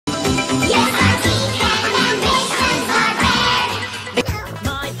Yes, our teeth and ambitions are rare.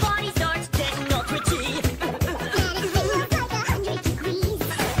 My body starts getting all twitchy. And it feels like 100 degrees.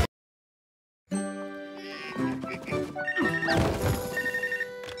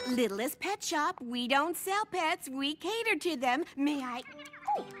 Littlest Pet Shop. We don't sell pets. We cater to them. May I?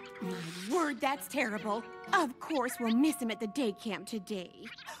 Oh, my word, that's terrible. Of course, we'll miss him at the day camp today.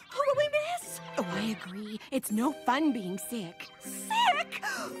 Who will we miss? Oh, I agree. It's no fun being sick. Sick?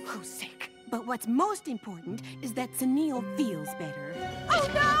 Who's sick? But what's most important is that Sunil feels better. Oh,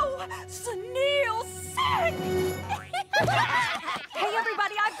 no! Sunil's sick! Hey,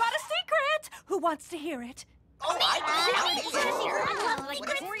 everybody, I've got a secret! Who wants to hear it? I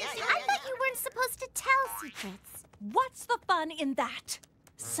thought you weren't supposed to tell secrets. What's the fun in that?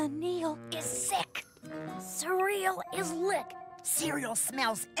 Sunil is sick. Cereal is lick. Cereal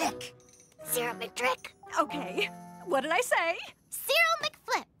smells ick. Cyril McDrick. Okay, what did I say? Cyril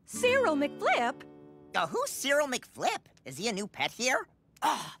McFlip. Cyril McFlip? Who's Cyril McFlip? Is he a new pet here?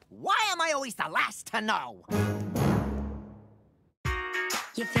 Why am I always the last to know?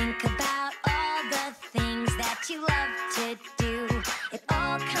 You think about all the things that you love to do. It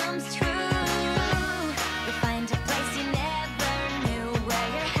all comes true. You find a place you never knew where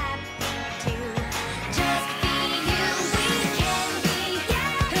you're happy to. Just be you. We can be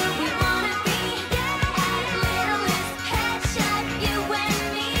who we wanna be. At Littlest Pet Shop, you and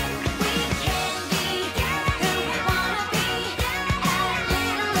me. We can be who we wanna be. At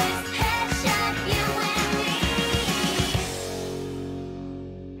Littlest Pet Shop, you and me.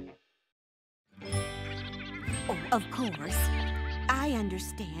 Oh, of course. I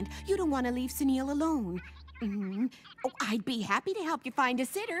understand. You don't want to leave Sunil alone. Oh, I'd be happy to help you find a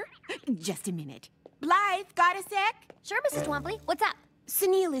sitter. Just a minute. Blythe, got a sec? Sure, Mrs. Twombly. What's up?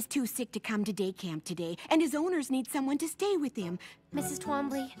 Sunil is too sick to come to day camp today, and his owners need someone to stay with him. Mrs.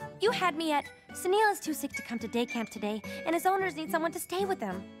 Twombly, you had me at Sunil is too sick to come to day camp today, and his owners need someone to stay with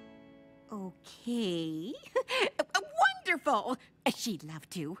them. Okay. Wonderful. She'd love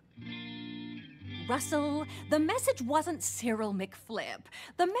to. Russell, the message wasn't Cyril McFlip.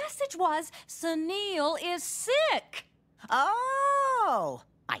 The message was Sunil is sick. Oh,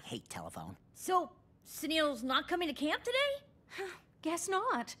 I hate telephone. So, Sunil's not coming to camp today? Guess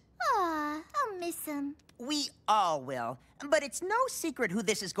not. Aw, I'll miss him. We all will, but it's no secret who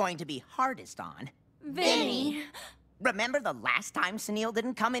this is going to be hardest on. Vinny. Remember the last time Sunil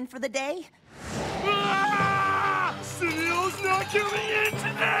didn't come in for the day? Sunil's not coming in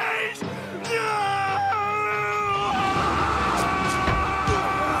today!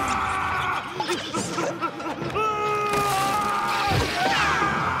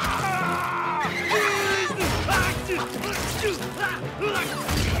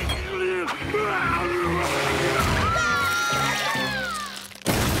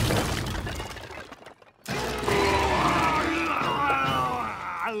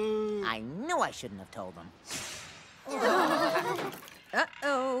 I knew I shouldn't have told him.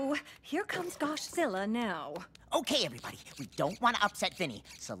 Uh-oh. Here comes Goshzilla now. Okay, everybody, we don't want to upset Vinny,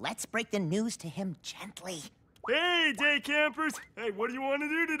 so let's break the news to him gently. Hey, day campers! Hey, what do you want to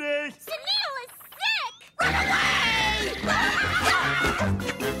do today? Sunil is sick!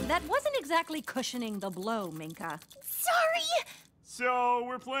 That wasn't exactly cushioning the blow, Minka. Sorry! So,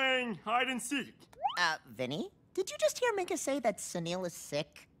 we're playing hide and seek. Vinny, did you just hear Minka say that Sunil is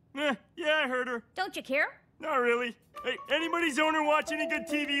sick? Yeah, I heard her. Don't you care? Not really. Hey, anybody's owner watch any good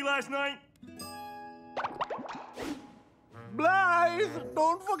TV last night? Blythe,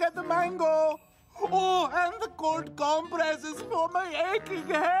 don't forget the mango. Oh, and the cold compresses for my aching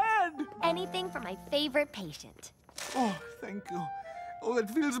head. Anything for my favorite patient. Oh, thank you. Oh, it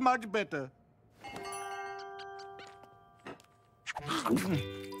feels much better.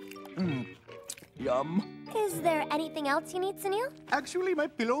 Yum. Is there anything else you need, Sunil? Actually, my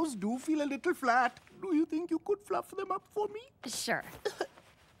pillows do feel a little flat. Do you think you could fluff them up for me? Sure.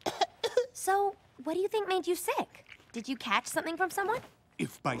 So, what do you think made you sick? Did you catch something from someone?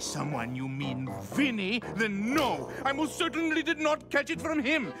 If by someone you mean Vinny, then no, I most certainly did not catch it from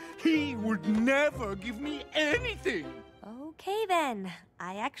him. He would never give me anything. Okay, then.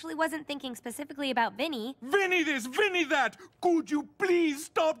 I actually wasn't thinking specifically about Vinny. Vinny this, Vinny that! Could you please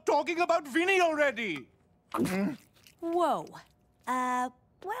stop talking about Vinny already? Whoa.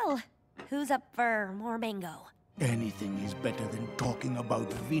 Well, who's up for more mango? Anything is better than talking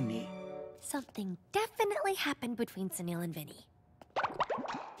about Vinny. Something definitely happened between Sunil and Vinny.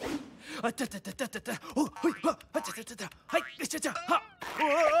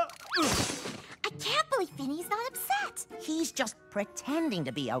 can't believe Vinny's not upset. He's just pretending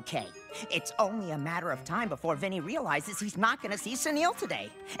to be okay. It's only a matter of time before Vinny realizes he's not gonna see Sunil today.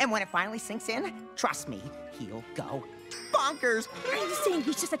 And when it finally sinks in, trust me, he'll go bonkers. Are you saying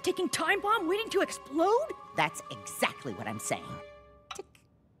he's just a ticking time bomb waiting to explode? That's exactly what I'm saying. Tick,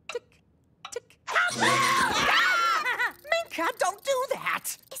 tick, tick. Minka, don't do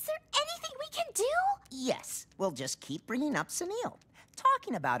that! Is there anything we can do? Yes, we'll just keep bringing up Sunil.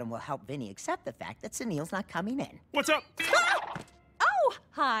 Talking about him will help Vinny accept the fact that Sunil's not coming in. What's up? Oh,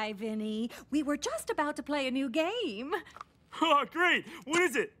 hi, Vinny. We were just about to play a new game. Oh, great. What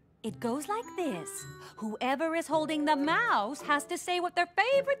is it? It goes like this. Whoever is holding the mouse has to say what their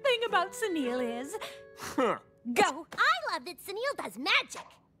favorite thing about Sunil is. Huh. Go. I love that Sunil does magic.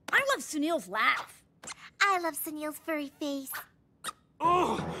 I love Sunil's laugh. I love Sunil's furry face.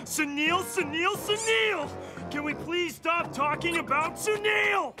 Oh, Sunil, Sunil, Sunil! Can we please stop talking about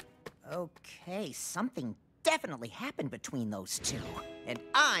Sunil? Okay, something definitely happened between those two. And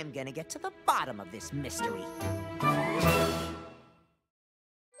I'm gonna get to the bottom of this mystery.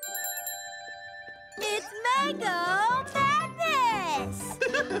 It's Mango Madness!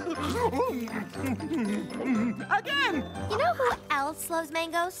 Again! You know who else loves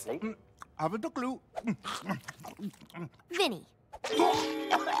mangoes? Haven't a clue. Vinny.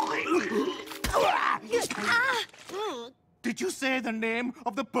 Did you say the name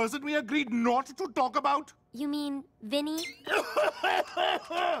of the person we agreed not to talk about? You mean Vinny?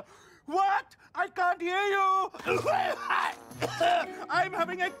 What? I can't hear you. I'm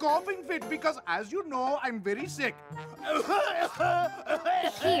having a coughing fit because, as you know, I'm very sick.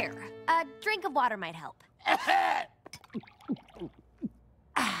 Here, a drink of water might help.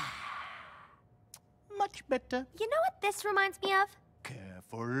 Much better. You know what this reminds me of?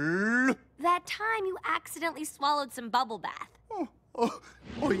 Careful. That time you accidentally swallowed some bubble bath. Oh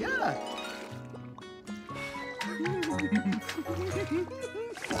yeah.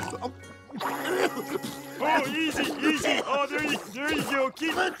 Oh, easy, easy. Oh, there you go.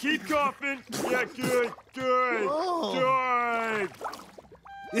 Keep coughing. Yeah, good, good, good.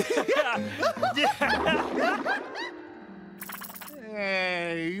 Yeah.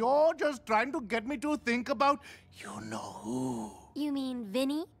 Hey, you're just trying to get me to think about you know who. You mean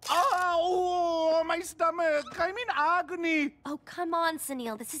Vinny? Oh, my stomach. I'm in agony. Oh, come on,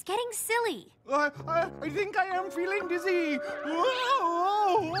 Sunil. This is getting silly. I think I am feeling dizzy.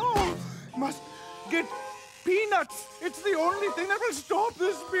 Oh. Must get peanuts. It's the only thing that will stop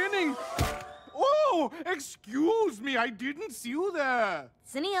this spinning. Oh, excuse me. I didn't see you there.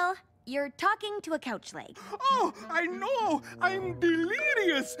 Sunil, you're talking to a couch leg. Oh, I know. I'm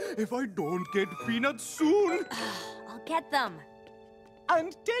delirious if I don't get peanuts soon. I'll get them.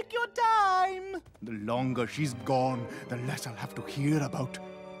 And take your time. The longer she's gone, the less I'll have to hear about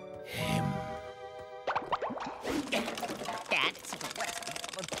him.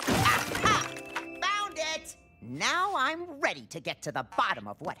 Aha! Found it! Now I'm ready to get to the bottom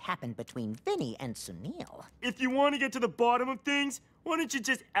of what happened between Vinny and Sunil. If you want to get to the bottom of things, why don't you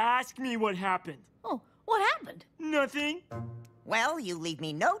just ask me what happened? Oh, what happened? Nothing. Well, you leave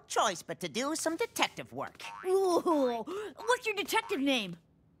me no choice but to do some detective work. Ooh, what's your detective name?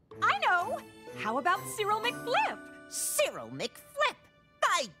 I know. How about Cyril McFlip? Cyril McFlip!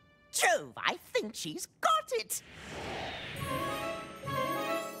 By Jove, I think she's got it!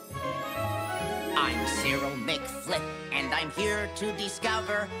 I'm Cyril McFlip, and I'm here to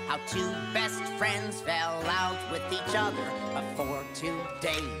discover how two best friends fell out with each other. Before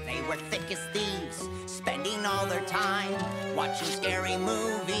today, they were thick as thieves, spending all their time watching scary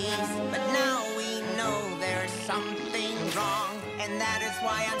movies. But now we know there's something wrong, and that is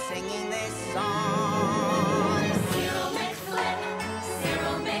why I'm singing this song. Cyril McFlip,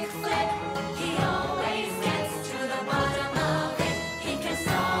 Cyril McFlip, he always gets to the bottom of it. He can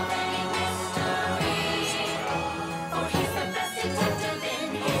solve any mystery, for he's the best detective in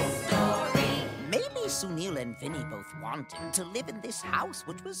history. Maybe Sunil and Vinny both wanted to live in this house,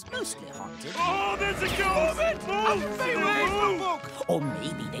 which was mostly haunted. Oh, there's a ghost! Move! Or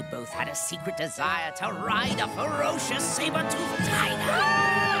maybe they both had a secret desire to ride a ferocious saber-toothed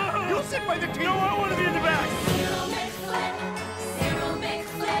tiger. You sit by the table. No, I want to be in the back. Cyril McFlip, Cyril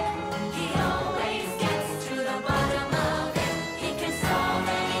McFlip, he always gets to the bottom of it. He can solve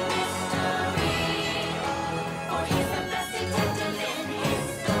any mystery, for he's the best detective in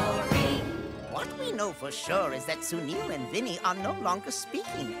history. What we know for sure is that Sunil and Vinny are no longer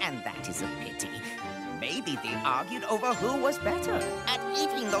speaking, and that is a pity. Maybe they argued over who was better at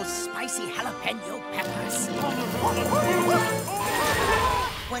eating those spicy jalapeno peppers.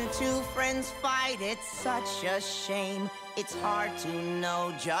 When two friends fight, it's such a shame. It's hard to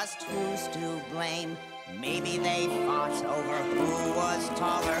know just who's to blame. Maybe they fought over who was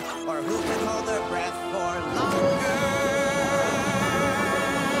taller or who could hold their breath for longer.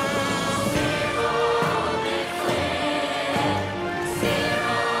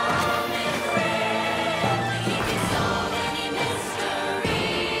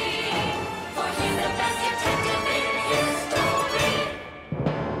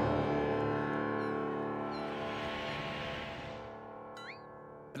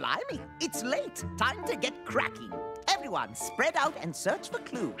 Blimey, it's late. Time to get cracking. Everyone, spread out and search for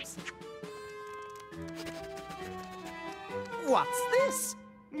clues. What's this?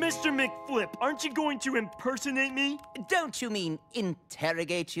 Mr. McFlip, aren't you going to impersonate me? Don't you mean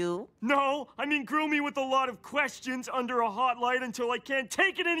interrogate you? No, I mean grill me with a lot of questions under a hot light until I can't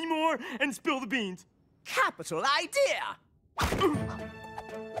take it anymore and spill the beans. Capital idea!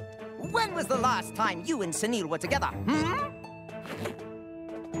 When was the last time you and Sunil were together,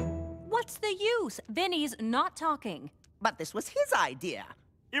 What's the use? Vinny's not talking. But this was his idea.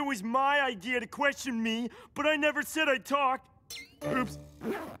 It was my idea to question me, but I never said I'd talk. Oops.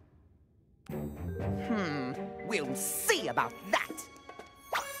 We'll see about that.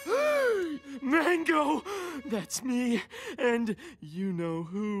 Mango! That's me, and you know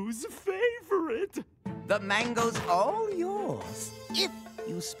who's favorite. The mango's all yours, if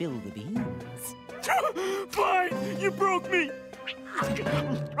you spill the beans. Fine! You broke me!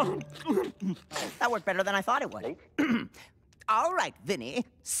 That worked better than I thought it would. All right, Vinny,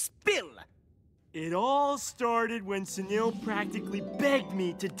 spill. It all started when Sunil practically begged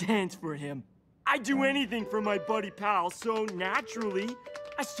me to dance for him. I'd do anything for my buddy pal, so naturally,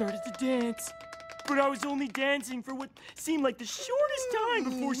 I started to dance. But I was only dancing for what seemed like the shortest time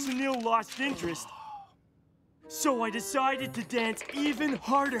before Sunil lost interest. So I decided to dance even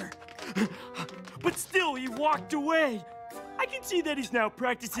harder. But still, he walked away. I can see that he's now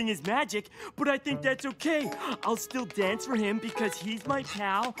practicing his magic, but I think that's okay. I'll still dance for him because he's my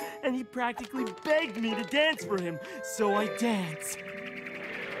pal, and he practically begged me to dance for him, so I dance.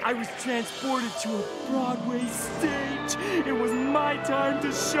 I was transported to a Broadway stage. It was my time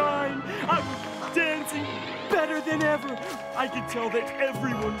to shine. I was dancing better than ever. I could tell that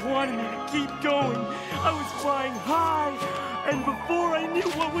everyone wanted me to keep going. I was flying high, and before I knew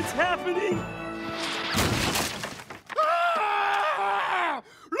what was happening,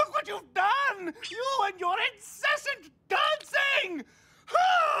 Look what you've done! You and your incessant dancing!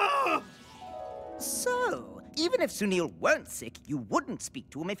 So, even if Sunil weren't sick, you wouldn't speak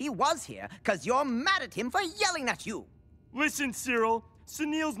to him if he was here, because you're mad at him for yelling at you. listen, Cyril,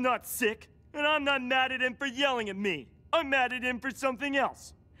 Sunil's not sick, and I'm not mad at him for yelling at me. I'm mad at him for something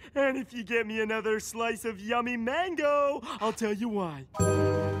else. And if you get me another slice of yummy mango, I'll tell you why.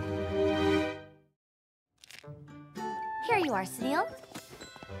 Here you are, Sunil.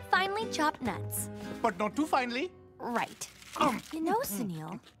 Finely chopped nuts. But not too finely. Right. You know,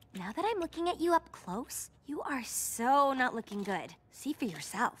 Sunil, now that I'm looking at you up close, you are so not looking good. See for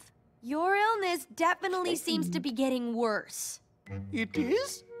yourself. Your illness definitely seems to be getting worse. It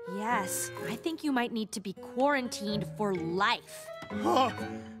is? Yes, I think you might need to be quarantined for life. Oh,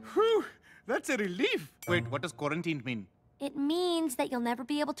 whew, that's a relief. Wait, what does quarantine mean? It means that you'll never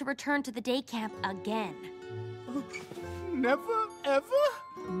be able to return to the day camp again. Never, ever?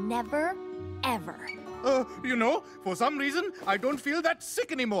 Never, ever. You know, for some reason, I don't feel that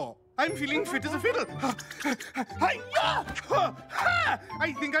sick anymore. I'm feeling fit as a fiddle.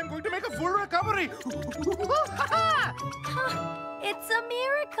 I think I'm going to make a full recovery. It's a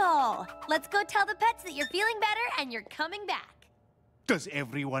miracle. Let's go tell the pets that you're feeling better and you're coming back. Does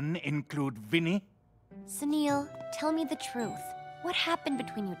everyone include Vinny? Sunil, tell me the truth. What happened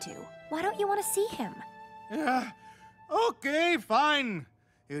between you two? Why don't you want to see him? Okay, fine.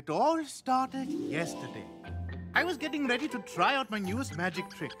 It all started yesterday. I was getting ready to try out my newest magic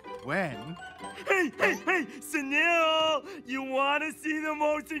trick when... Hey, Sunil! You want to see the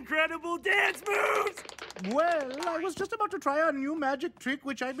most incredible dance moves? Well, I was just about to try a new magic trick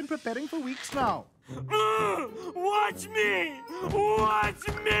which I've been preparing for weeks now. Watch me! Watch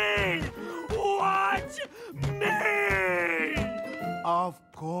me! Watch me! Of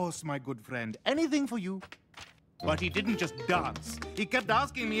course, my good friend. Anything for you. But he didn't just dance. He kept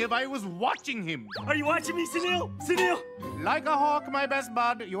asking me if I was watching him. Are you watching me, Sunil? Sunil! Like a hawk, my best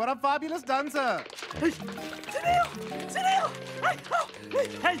bud. You are a fabulous dancer. Hey, Sunil!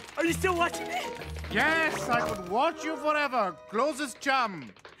 Hey, are you still watching me? Yes, I could watch you forever. Closest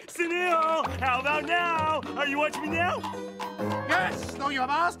chum. Sunil, how about now? Are you watching me now? Yes, though you have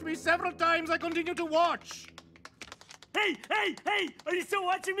asked me several times, I continue to watch. Hey! Are you still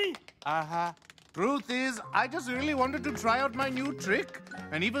watching me? Uh-huh. Truth is, I just really wanted to try out my new trick.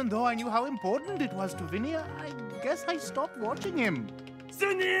 And even though I knew how important it was to Vinny, I guess I stopped watching him.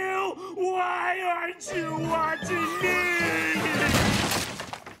 Sunil, why aren't you watching me?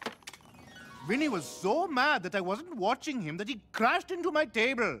 Vinny was so mad that I wasn't watching him that he crashed into my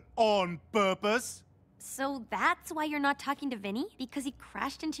table on purpose. So that's why you're not talking to Vinny? Because he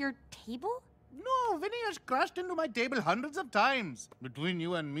crashed into your table? No, Vinny has crashed into my table hundreds of times. Between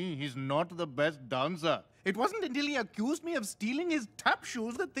you and me, he's not the best dancer. It wasn't until he accused me of stealing his tap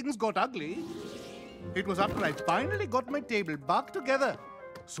shoes that things got ugly. It was after I finally got my table back together.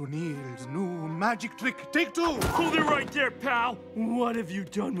 Sunil's new magic trick. Take two. Hold it right there, pal. What have you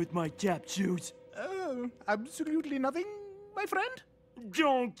done with my tap shoes? Absolutely nothing, my friend.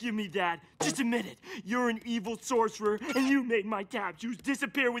 Don't give me that. Just admit it. You're an evil sorcerer, and you made my tap shoes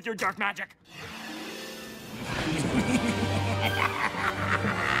disappear with your dark magic.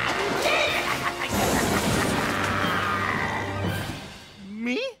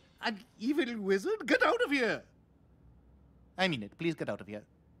 Me? An evil wizard? Get out of here! I mean it. Please get out of here.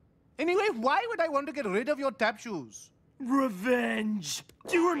 Anyway, why would I want to get rid of your tap shoes? Revenge!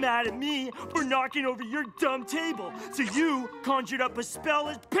 You were mad at me for knocking over your dumb table, so you conjured up a spell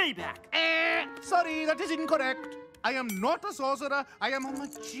as payback. Sorry, that is incorrect. I am not a sorcerer, I am a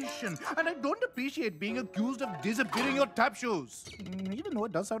magician, and I don't appreciate being accused of disappearing your tap shoes. Even though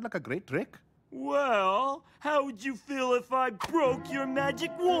it does sound like a great trick. Well, how would you feel if I broke your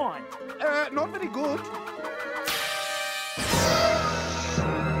magic wand? Not very good.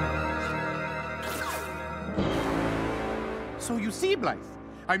 So you see, Blythe,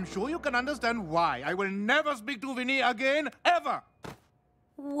 I'm sure you can understand why I will never speak to Vinny again, ever.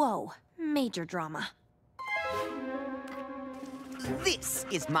 Whoa, major drama. This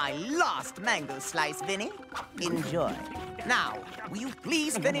is my last mango slice, Vinny. Enjoy. Now, will you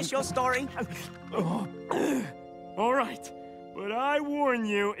please finish your story? All right, but I warn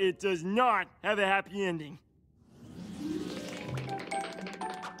you, it does not have a happy ending.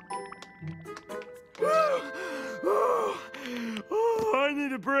 I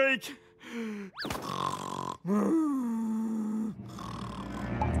need a break.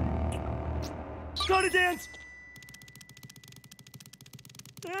 Gotta dance!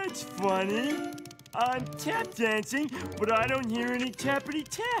 That's funny. I'm tap dancing, but I don't hear any tappity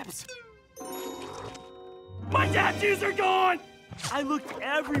taps. My tap shoes are gone! I looked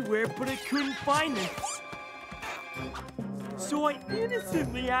everywhere, but I couldn't find them. So I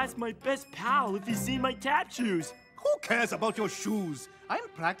innocently asked my best pal if he's seen my tap shoes. Who cares about your shoes? I'm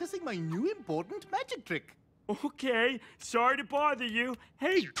practicing my new important magic trick. Okay, sorry to bother you.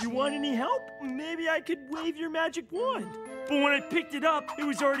 Hey, you want any help? Maybe I could wave your magic wand. But when I picked it up, it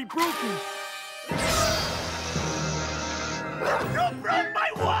was already broken. You broke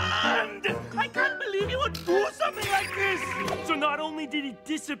my wand! I can't believe you would do something like this! So not only did he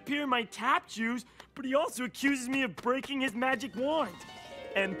disappear my tap shoes, but he also accuses me of breaking his magic wand.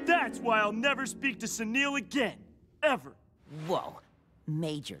 And that's why I'll never speak to Sunil again. Ever. Whoa,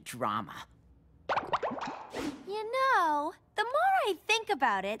 major drama. You know, the more I think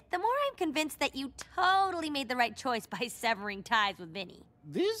about it, the more I'm convinced that you totally made the right choice by severing ties with Vinny.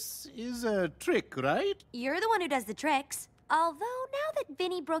 This is a trick, right? You're the one who does the tricks. Although now that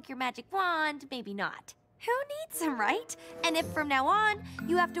Vinny broke your magic wand, maybe not. Who needs him, right? And if from now on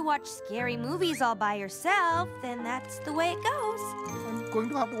you have to watch scary movies all by yourself, then that's the way it goes. I'm going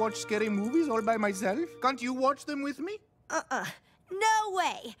to have to watch scary movies all by myself. Can't you watch them with me? No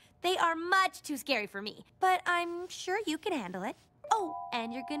way. They are much too scary for me. But I'm sure you can handle it. Oh,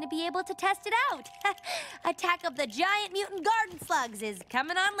 and you're gonna be able to test it out. Attack of the Giant Mutant Garden Slugs is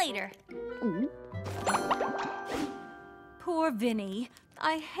coming on later. Poor Vinny.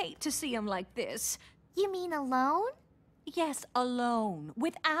 I hate to see him like this. You mean alone? Yes, alone,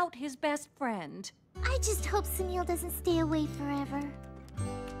 without his best friend. I just hope Sunil doesn't stay away forever.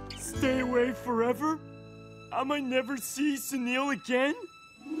 Stay away forever? I might never see Sunil again?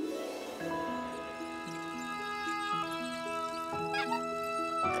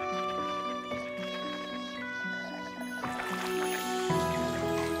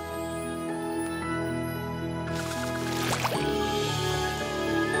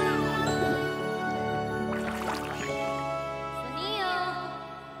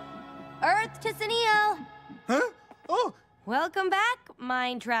 Earth to Sunil! Huh? Oh, Welcome back,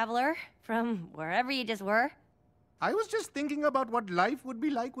 mind traveler, from wherever you just were. I was just thinking about what life would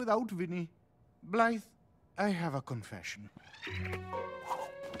be like without Vinny. Blythe, I have a confession.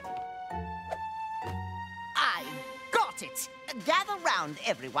 I got about it. Gather round,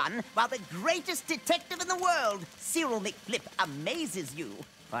 everyone, while the greatest detective in the world, Cyril McFlip, amazes you.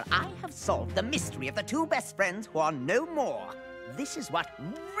 For I have solved the mystery of the two best friends who are no more. This is what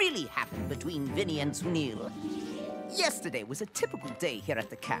really happened between Vinny and Sunil. Yesterday was a typical day here at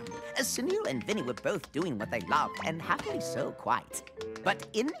the camp, as Sunil and Vinny were both doing what they loved, and happily so quite. But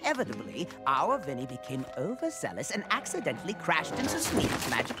inevitably, our Vinny became overzealous and accidentally crashed into Sunil's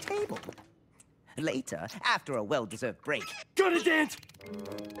magic table. Later, after a well-deserved break, Gonna dance!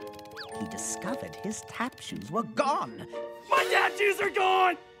 he discovered his tap shoes were gone. My tap shoes are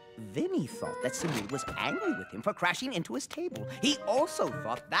gone! Vinny thought that Sunil was angry with him for crashing into his table. He also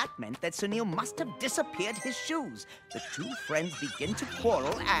thought that meant that Sunil must have disappeared his shoes. The two friends begin to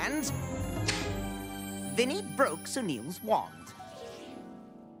quarrel and... Vinny broke Sunil's wand.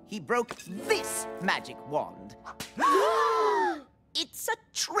 He broke this magic wand. It's a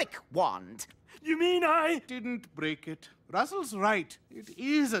trick wand. You mean I... Didn't break it. Russell's right. It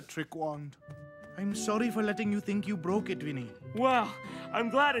is a trick wand. I'm sorry for letting you think you broke it, Vinny. Well, I'm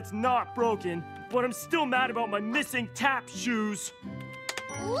glad it's not broken, but I'm still mad about my missing tap shoes.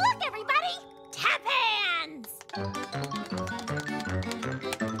 Look, everybody! Tap hands!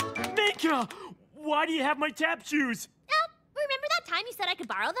 Mika! Why do you have my tap shoes? Remember that time you said I could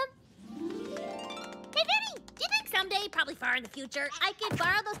borrow them? Hey, Vinny! Do you think someday, probably far in the future, I could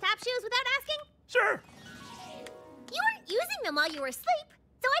borrow those tap shoes without asking? Sure. You weren't using them while you were asleep,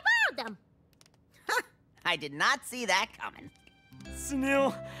 so I borrowed them. I did not see that coming.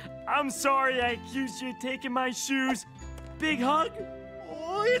 Sunil, I'm sorry I accused you of taking my shoes. Big hug?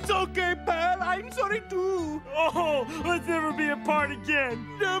 Oh, it's okay, pal. I'm sorry, too. Oh, let's never be apart again.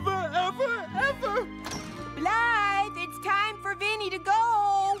 Never, ever, ever. Blythe, it's time for Vinny to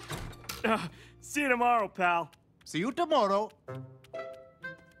go. See you tomorrow, pal. See you tomorrow.